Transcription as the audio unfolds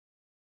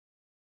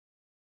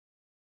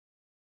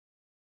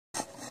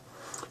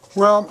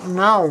Well,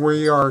 now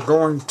we are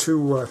going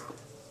to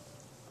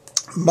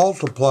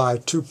multiply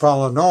two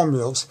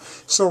polynomials,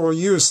 so we'll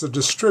use the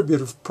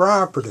distributive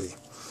property.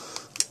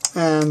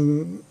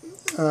 And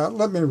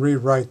let me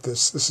rewrite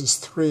this. This is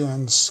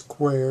 3n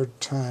squared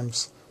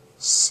times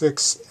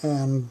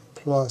 6n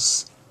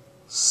plus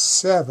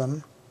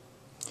 7,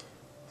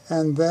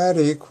 and that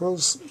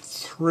equals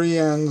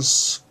 3n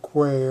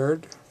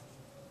squared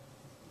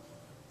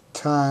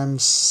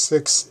times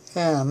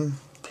 6n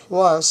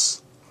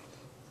plus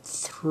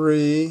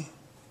 3n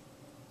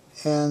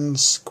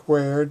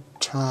squared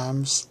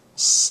times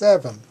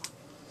 7.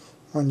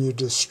 When you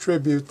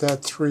distribute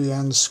that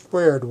 3n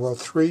squared, well,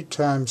 3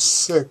 times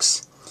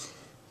 6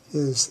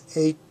 is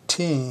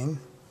 18,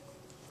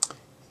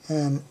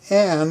 and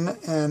n,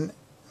 and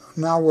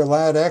now we'll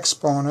add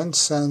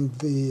exponents, and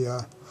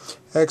the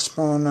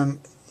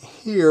exponent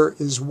here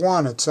is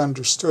 1. It's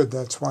understood,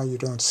 that's why you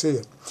don't see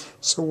it.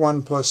 So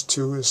 1 plus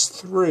 2 is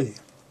 3,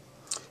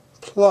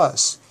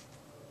 plus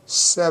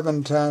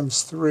 7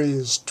 times 3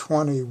 is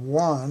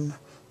 21,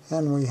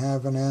 and we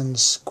have an n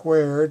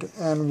squared,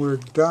 and we're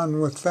done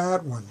with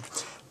that one.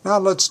 Now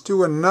let's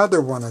do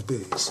another one of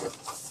these.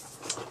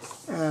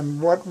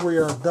 And what we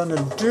are going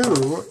to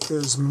do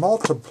is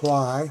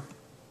multiply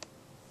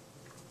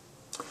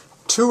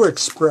two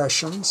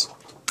expressions,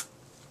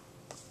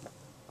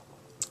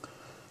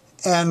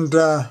 and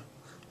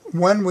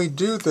when we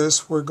do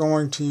this, we're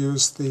going to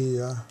use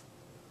the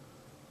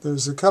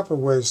there's a couple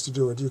of ways to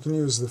do it. You can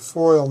use the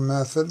FOIL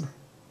method,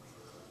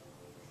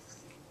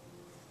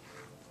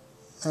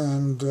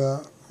 and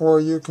or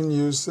you can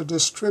use the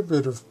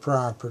distributive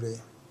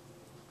property.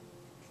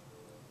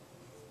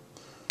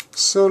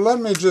 So let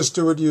me just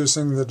do it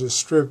using the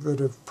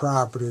distributive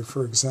property,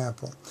 for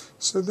example.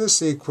 So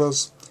this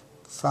equals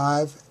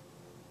 5x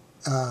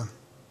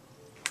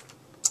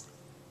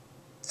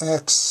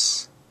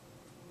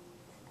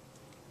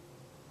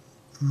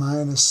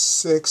minus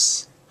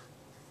 6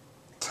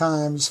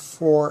 times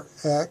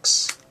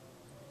 4x,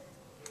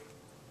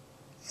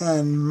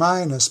 and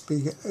minus,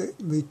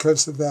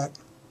 because of that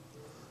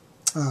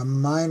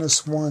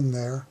minus 1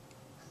 there,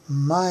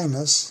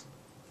 minus,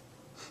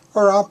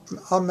 or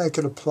I'll make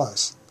it a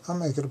plus. I'll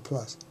make it a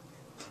plus.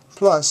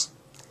 Plus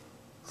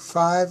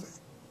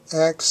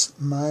 5x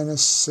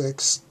minus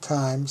 6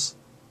 times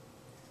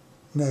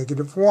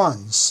negative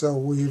 1. So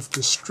we've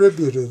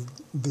distributed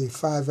the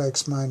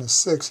 5x minus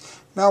 6.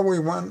 Now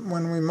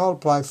when we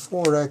multiply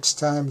 4x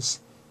times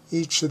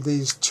each of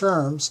these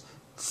terms,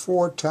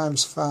 4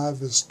 times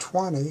 5 is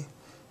 20,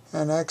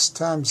 and x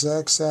times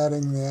x,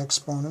 adding the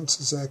exponents,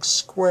 is x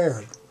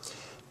squared.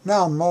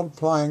 Now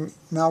multiplying,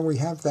 now we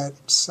have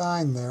that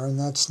sign there, and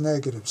that's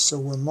negative, so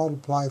we'll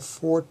multiply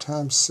 4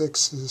 times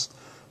 6 is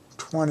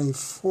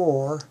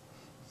 24,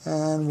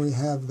 and we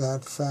have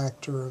that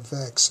factor of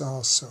x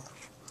also.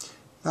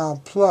 Now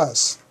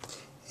plus,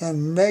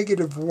 and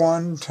negative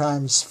 1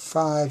 times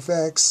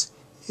 5x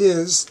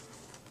is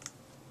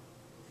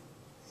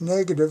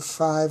negative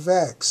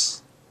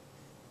 5x,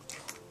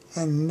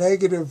 and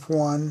negative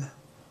 1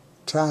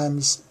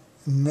 times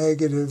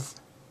negative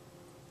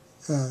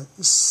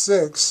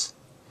 6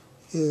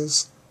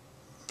 is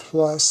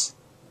plus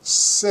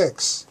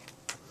 6.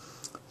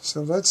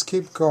 So let's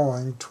keep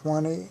going.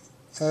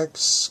 20x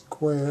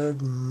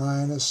squared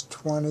minus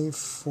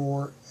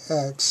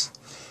 24x,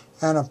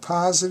 and a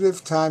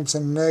positive times a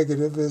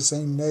negative is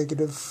a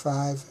negative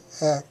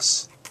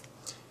 5x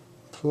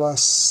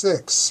plus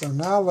 6. So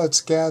now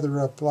let's gather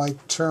up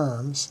like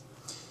terms,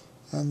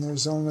 and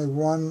there's only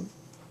one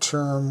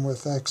term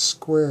with x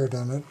squared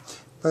in it,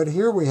 but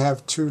here we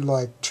have two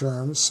like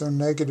terms, so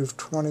negative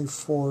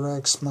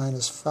 24x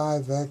minus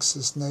 5x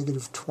is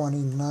negative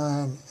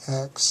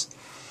 29x,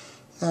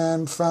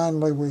 and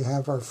finally we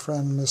have our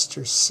friend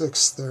Mr.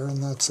 6 there,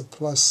 and that's a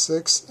plus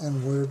 6,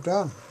 and we're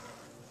done.